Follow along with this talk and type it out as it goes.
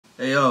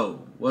Hey yo,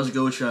 what's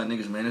good with y'all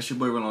niggas, man? It's your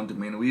boy Roland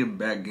Domino. We are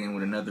back again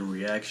with another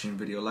reaction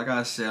video. Like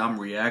I said, I'm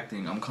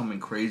reacting. I'm coming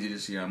crazy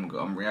this year.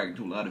 I'm reacting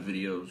to a lot of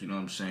videos, you know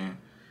what I'm saying?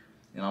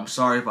 And I'm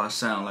sorry if I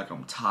sound like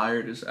I'm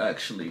tired. It's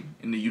actually,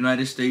 in the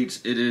United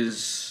States, it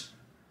is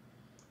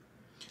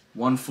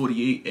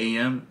 1:48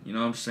 a.m., you know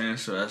what I'm saying?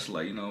 So that's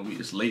like, you know,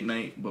 it's late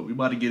night, but we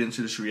about to get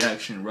into this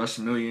reaction. Russ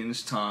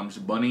Millions times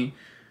Buni,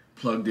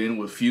 plugged in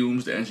with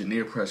Fumez, the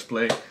engineer,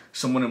 Pressplay.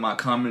 Someone in my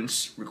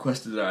comments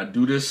requested that I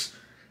do this,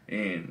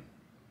 and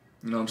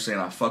you know what I'm saying,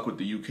 I fuck with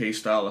the UK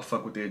style, I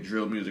fuck with their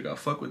drill music, I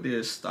fuck with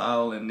their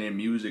style and their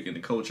music and the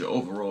culture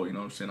overall, you know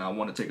what I'm saying? I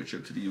want to take a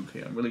trip to the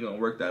UK. I'm really going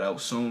to work that out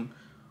soon.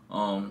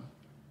 So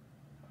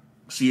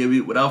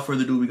yeah, without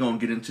further ado, we're going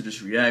to get into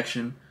this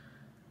reaction.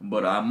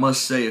 But I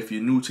must say, if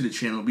you're new to the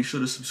channel, be sure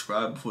to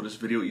subscribe before this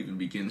video even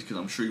begins, because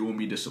I'm sure you won't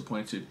be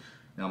disappointed.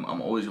 And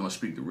I'm always going to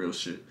speak the real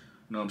shit, you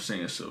know what I'm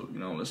saying? So, you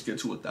know, let's get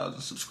to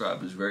 1,000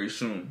 subscribers very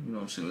soon, you know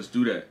what I'm saying? Let's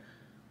do that.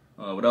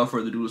 Without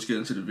further ado, let's get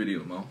into the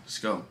video, man. Let's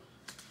go.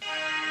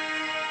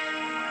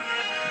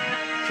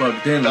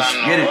 Plugged in, let's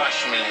get it.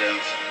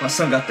 My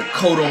son got the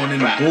coat on in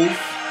the booth.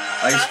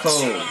 Ice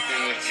cold.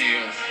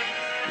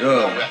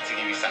 Yo.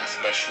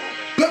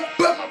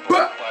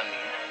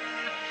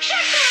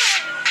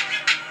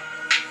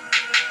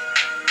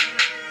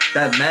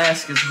 That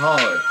mask is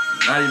hard.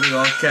 Not even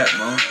gonna cap,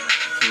 man.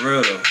 For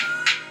real though.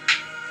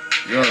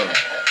 Yo.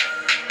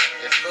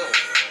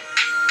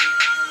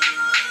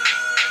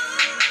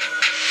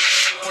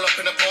 Pull up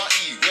in the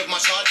party with my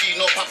chargy,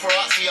 no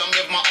paparazzi. I'm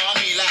with my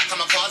army like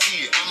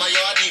kamikaze. I'm a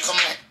yardie, come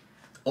on.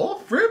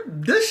 Oh, Rip,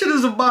 this shit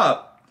is a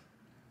bop.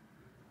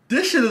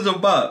 This shit is a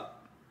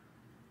bop.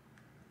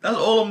 That's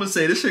all I'm gonna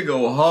say. This shit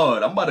go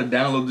hard. I'm about to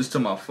download this to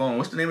my phone.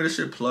 What's the name of this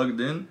shit? Plugged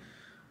in.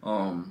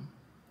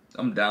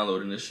 I'm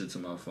downloading this shit to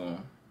my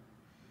phone.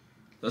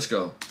 Let's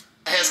go.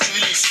 Here's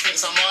Julie, she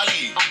thinks I'm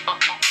Marley.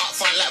 Up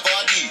front like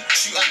Vardy.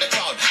 Shoot at the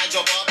crowd, hide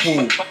your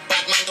Barbie.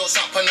 Bad man don't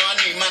suck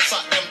panani. Man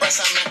suck them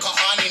breasts and make a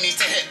honey. Need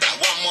to hit that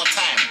one more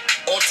time.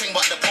 All thing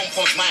but the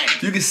pom-pom's mine.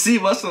 You can see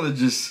my son is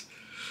just...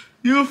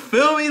 You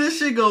feel me? This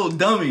shit go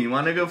dummy,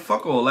 my nigga.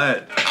 Fuck all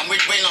that. I'm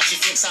with Wayne, she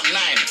thinks I'm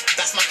 9.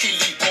 That's my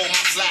killie, pull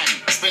my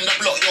flying. Spin the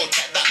block, yo,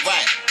 check that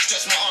right.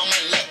 Stretch my arm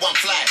and let one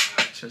fly.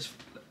 Just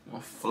let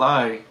one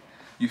fly.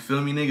 You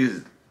feel me,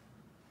 niggas?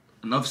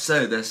 Enough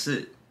said, that's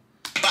it.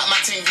 Back my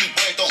team, we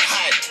boy don't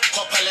hide.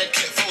 Copper lead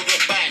clip filled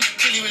with bang.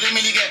 Killie with a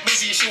milli get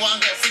busy. She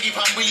won't get friggy,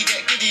 pan really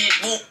get giddy.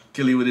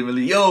 Killie with a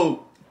milli.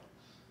 Yo,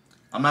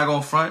 I'm not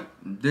gonna front.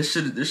 This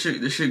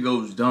shit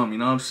goes dumb. You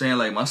know what I'm saying?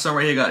 Like, my son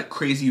right here got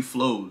crazy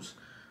flows,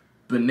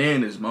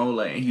 bananas, mo.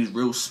 Like, and he's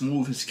real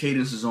smooth. His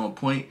cadence is on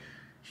point.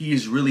 He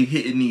is really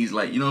hitting these,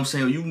 like, you know what I'm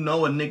saying? You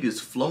know a nigga's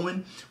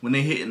flowing when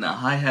they hitting the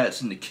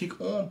hi-hats and the kick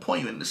on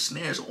point and the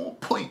snares on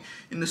point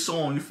in the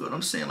song. You feel what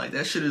I'm saying? Like,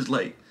 that shit is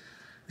like,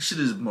 this shit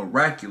is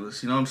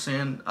miraculous. You know what I'm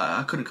saying?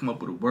 I couldn't come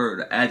up with a word,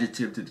 an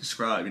adjective to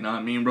describe. You know what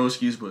I mean,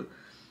 broskies? But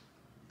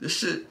this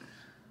shit.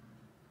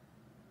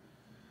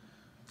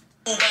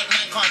 Bad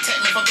man can't take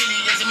me for Billy.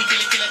 Yes, me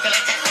kill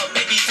her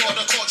baby for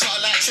the culture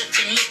like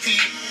tripping lippy.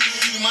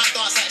 You might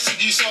dance like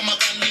Shiggy, show my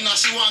gun, you know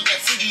she won't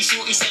get friggy.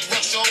 Shorty said,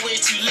 rush your way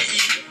too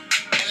litty.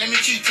 And let me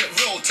keep it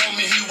real. Tell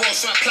me who was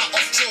right, plat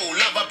off Joe.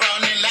 Love a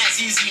brown in like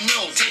easy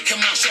meal.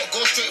 Taking my shot,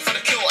 go straight for the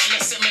kill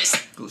unless it makes.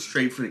 Go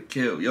straight for the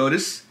kill. Yo,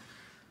 this,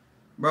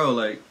 bro,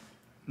 like,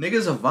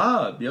 nigga's a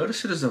vibe. Yo, this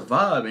shit is a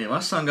vibe, man.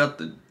 My son got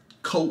the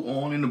coat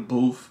on in the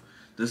booth.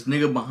 This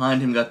nigga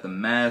behind him got the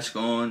mask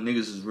on.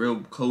 Niggas is real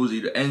cozy.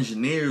 The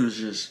engineer is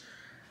just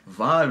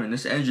vibing.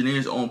 This engineer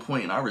is on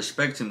point, and I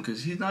respect him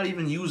because he's not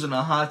even using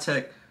a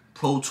high-tech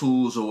Pro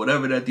Tools or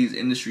whatever that these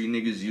industry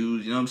niggas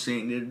use. You know what I'm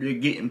saying? They're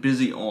getting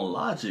busy on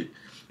Logic.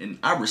 And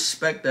I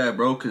respect that,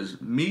 bro,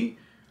 because me,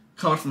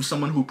 coming from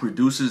someone who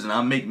produces and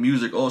I make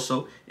music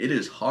also, it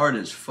is hard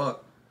as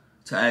fuck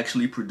to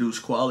actually produce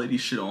quality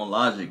shit on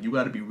Logic. You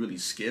got to be really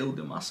skilled,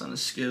 and my son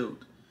is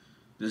skilled.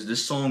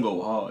 This song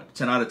go hard.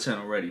 10 out of 10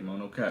 already, man.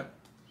 No cap.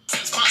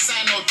 Can't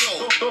sign no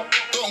deal.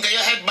 Don't get your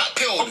head back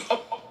peeled.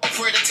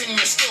 Pray the thing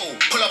with skill.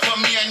 Pull up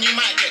on me and you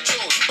might get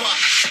killed. But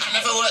I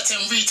never worked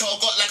in retail.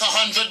 Got like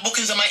 100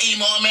 bookings on my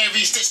email. I may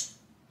reach this.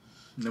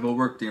 Never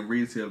worked in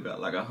retail. Got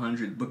like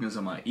 100 bookings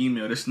on my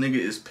email. This nigga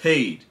is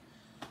paid.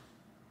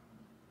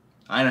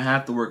 I didn't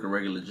have to work a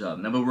regular job.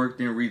 Never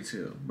worked in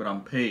retail, but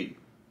I'm paid.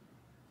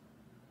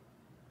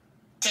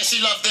 Said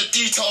she loved the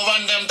detail,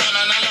 run them down,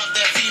 and I love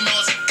their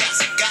females.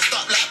 Gassed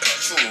up like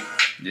petrol.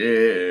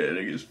 Yeah,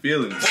 niggas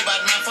feeling it. Full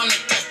bad man from the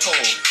ghetto.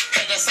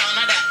 Hear the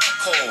sound of that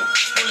echo.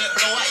 Bullet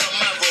blow at your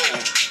marrow.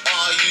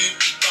 Are you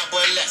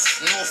double less?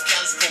 North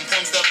gals,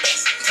 pom-pom's the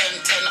best.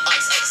 10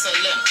 ups,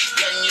 excellent.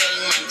 Yang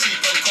man,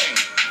 creep and coin.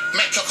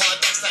 Make your car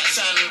dust like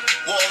Shan.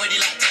 War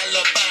already like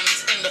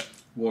Taliban's in the.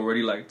 War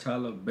ready like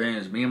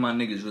Taliban's. Me and my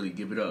niggas really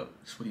give it up.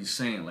 That's what he's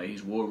saying. Like,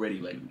 he's war ready.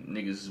 Like,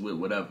 niggas is with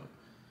whatever.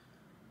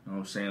 You know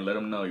what I'm saying? Let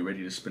him know you're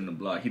ready to spin the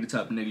block. He the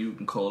type of nigga you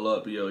can call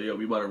up. Yo,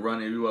 we about to run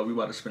it. We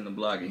about to spin the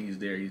block. And he's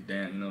there. He's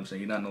down. You know what I'm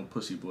saying? He's not no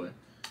pussy boy.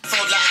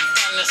 Fold like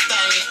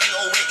Afghanistan. Ain't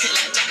all wicked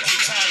like Jackie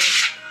Chan.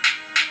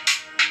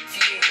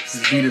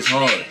 This beat is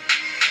hard.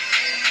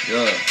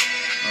 Yeah.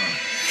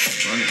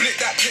 Blick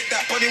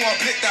that, body won't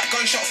blick that.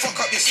 Gunshot, fuck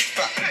up your six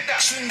pack.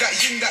 Swing that,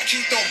 ying that,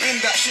 keep don't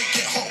bend that. Shit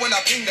get hot when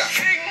I ping that.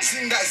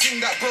 Sing that, zing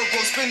that, bro,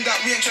 spin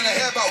that. We ain't tryna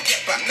hear about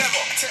get back.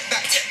 Never. Take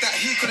that,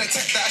 he couldn't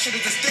take that. I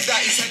should've just did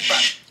that, his head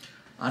back.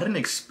 I didn't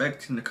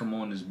expect him to come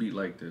on this beat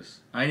like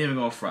this. I ain't even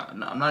gonna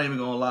front. I'm not even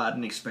gonna lie. I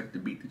didn't expect the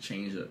beat to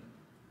change up.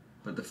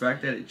 But the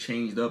fact that it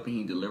changed up and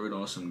he delivered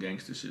on some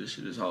gangster shit, this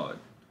shit is hard.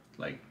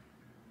 Like,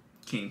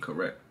 King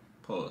correct.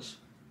 Pause.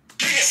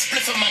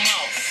 Spliff in my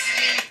mouth.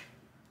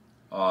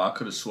 Oh, I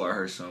could have swore I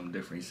heard something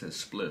different. He said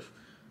spliff.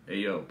 Hey,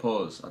 yo,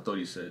 pause. I thought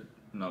he said,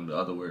 no, the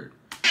other word.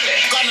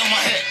 Gun on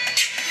my head.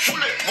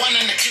 One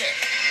in the clip.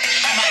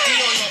 I'm a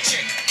deal on your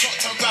chick. Talk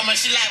to grandma,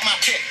 she like my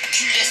pick.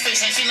 Cutest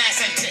face and she nice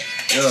and tick.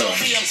 Extra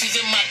BM, she's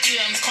in my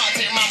DMs. Can't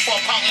take man for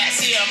a punk like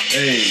CM.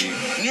 Hey.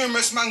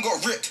 Numerous man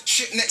got ripped.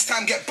 Shit, next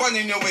time get bun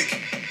in your wig.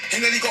 He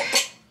nearly got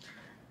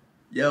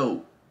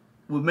Yo,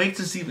 what makes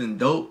this even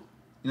dope,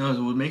 you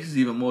know, what makes this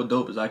even more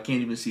dope is I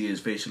can't even see his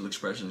facial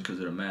expressions because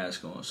of the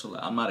mask on. So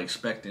like, I'm not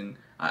expecting,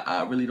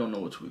 I really don't know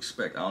what to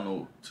expect. I don't know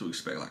what to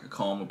expect, like a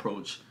calm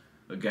approach,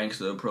 a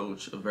gangster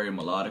approach, a very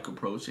melodic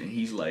approach. And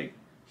he's like,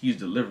 he's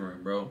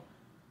delivering, bro.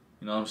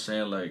 You know what I'm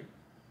saying? Like,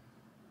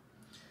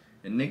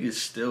 and niggas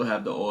still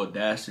have the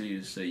audacity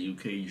to say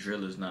UK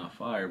drill is not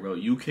fire, bro.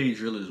 UK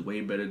drill is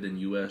way better than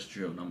US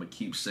drill. And I'm going to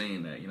keep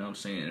saying that, you know what I'm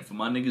saying? And for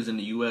my niggas in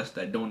the US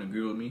that don't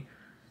agree with me,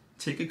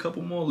 take a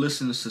couple more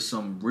listens to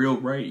some real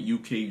right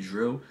UK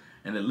drill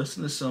and then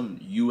listen to some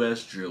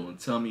US drill and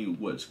tell me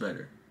what's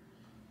better.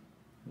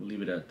 We'll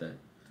leave it at that.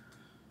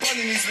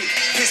 Running his wig.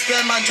 This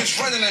bear man just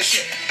running and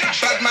shit.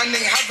 Bad man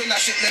ain't having that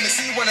shit. Let me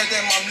see one of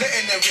them, I'm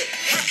letting them rip.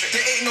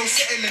 There ain't no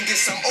settling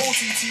this. I'm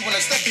OTT when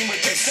I'm stepping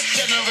with this.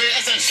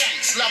 Generators and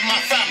shanks, love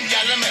my fam,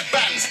 yeah, limit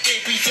bands.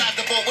 Baby drive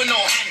the boat with no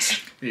hands.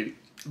 Hey,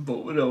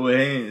 but with no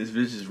hands, this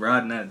bitch is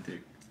riding that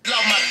dick.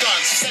 Love my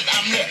dance, she said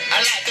I'm lit.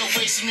 I like the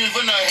way she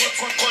moving her hip.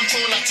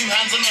 Control like 2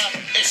 hands on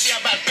her. If she a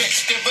bad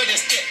bitch, give her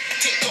this dick.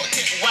 Tick tock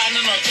tick,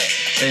 whining on it.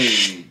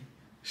 Hey,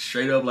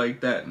 straight up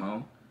like that,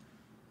 man.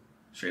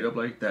 Straight up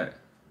like that.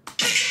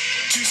 2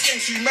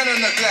 skanks, 2 men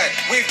on the glide.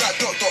 Wave that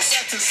dot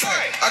side to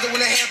side. I don't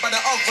wanna hear about the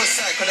other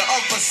side, cause the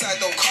other side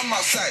don't come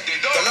outside.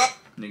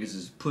 Niggas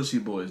is pussy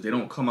boys. They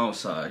don't come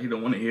outside. He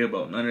don't want to hear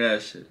about none of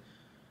that shit.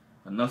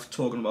 Enough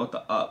talking about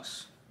the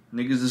ops.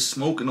 Niggas is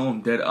smoking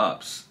on dead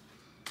ops.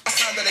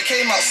 Time that they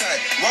came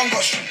outside, one got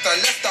stripped and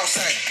left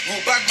outside.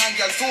 Real bad man,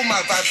 girl, feel my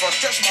vibe, I'll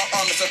stretch my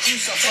arm, it's a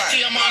crucify.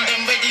 I'm on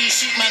them ready,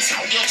 shoot man's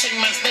your ching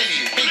man's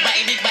belly. Big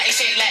body,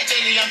 shake like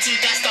jelly. I'm too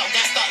gassed up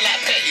like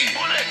petty.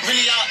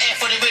 Really out there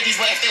for the readies,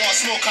 but if they want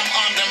smoke, I'm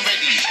armed and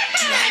ready.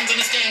 2 hands on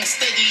this game,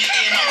 steady,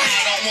 aim up,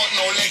 I don't want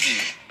no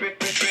leggy.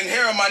 Been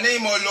hearing my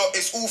name a lot,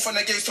 it's all from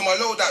the gates to my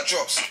load that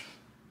drops.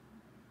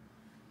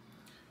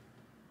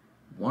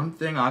 One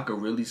thing I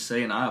could really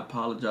say, and I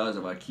apologize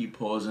if I keep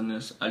pausing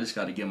this. I just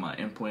gotta get my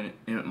input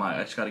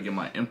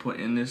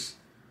in this.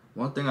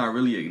 One thing I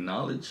really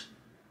acknowledge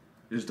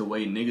is the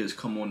way niggas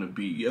come on the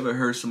beat. You ever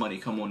heard somebody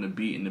come on the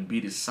beat and the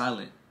beat is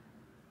silent,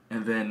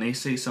 and then they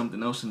say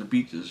something else and the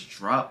beat just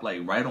drop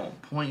like right on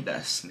point?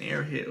 That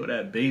snare hit or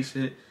that bass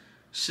hit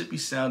should be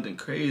sounding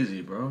crazy,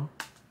 bro.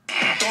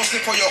 Don't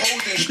slip on your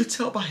holding. You could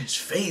tell by his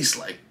face,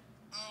 like.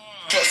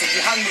 If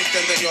you hang with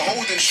them, then you're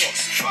holding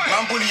shots.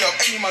 Man bully up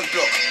any man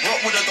block.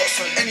 Rock with the dots,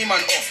 turn any man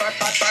off.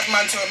 Bad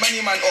man turn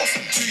many man off.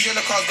 2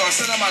 yellow cards gone,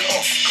 send a man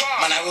off.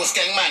 Man, I real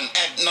skeng man.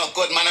 Ed not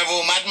good, man, I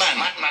real madman.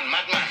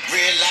 Madman.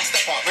 Real life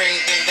step up, ring,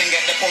 ding,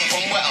 get the pum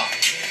wetter.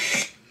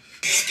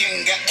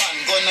 Skin get one,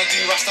 gonna do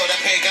rust till the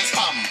pagans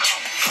come.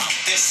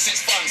 This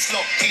shit's fun,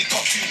 slop, he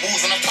top 2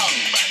 balls on the tongue.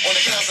 All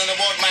the girls in the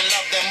world, man,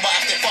 love them, but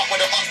if they fuck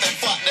with the ops, then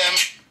fuck them.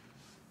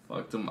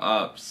 Fuck them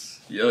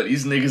ops. Yo,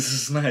 these niggas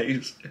is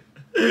nice.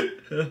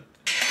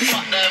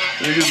 Fuck them.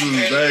 Niggas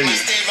is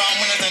nice. Stay round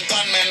winners and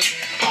gunmen.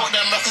 All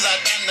them records I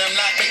done them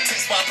like big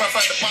tits, but I prefer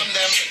to bun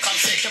them. Come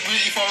shake your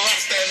booty for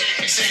us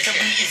then. Shake your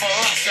booty for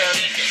us then.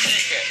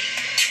 Shake it.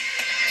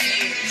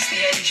 It's the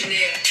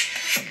engineer.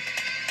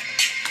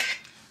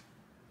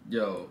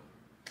 Yo,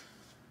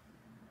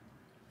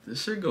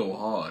 this shit go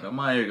hard. I'm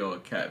out here going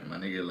cap, my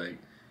nigga. Like,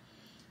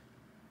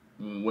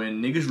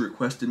 when niggas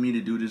requested me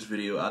to do this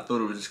video, I thought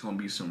it was just gonna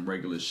be some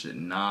regular shit.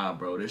 Nah,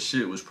 bro, this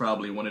shit was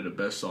probably one of the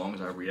best songs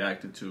I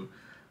reacted to.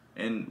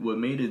 And what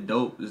made it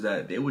dope is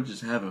that they were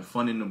just having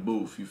fun in the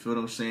booth. You feel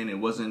what I'm saying? It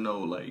wasn't no,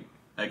 like,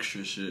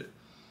 extra shit.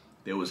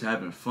 They was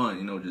having fun,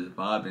 you know, just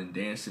vibing,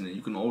 dancing. And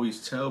you can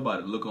always tell by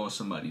the look on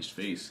somebody's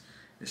face.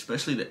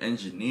 Especially the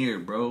engineer,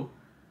 bro.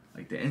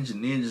 Like, the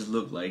engineer just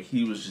looked like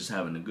he was just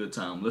having a good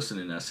time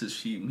listening. That's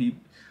his, he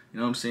you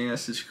know what I'm saying?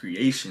 That's his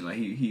creation. Like,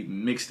 he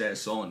mixed that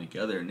song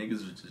together and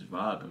niggas was just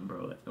vibing,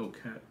 bro. Like, no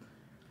cap.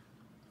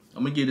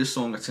 I'm gonna give this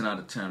song a 10 out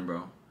of 10, bro.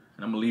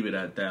 And I'm gonna leave it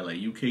at that.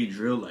 Like, UK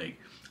drill, like,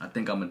 I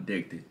think I'm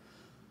addicted.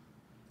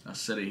 I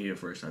said it here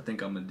first. I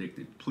think I'm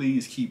addicted.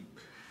 Please keep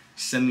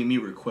sending me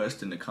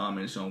requests in the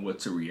comments on what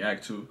to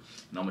react to.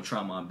 And I'm gonna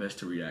try my best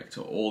to react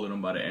to all of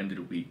them by the end of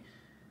the week.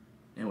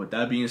 And with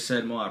that being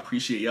said, Mo, I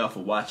appreciate y'all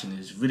for watching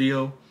this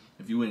video.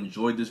 If you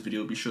enjoyed this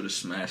video, be sure to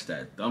smash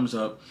that thumbs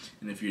up.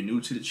 And if you're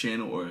new to the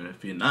channel, or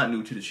if you're not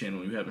new to the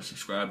channel and you haven't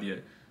subscribed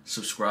yet,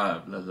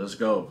 subscribe. Let's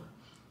go.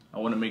 I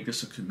want to make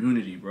this a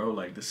community, bro.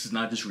 Like, this is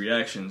not just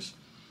reactions.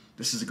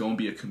 This is going to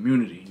be a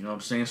community. You know what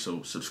I'm saying?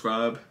 So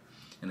subscribe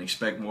and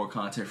expect more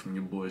content from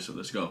your boys. So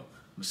let's go.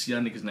 We'll see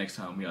y'all niggas next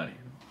time. We out of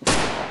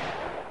here.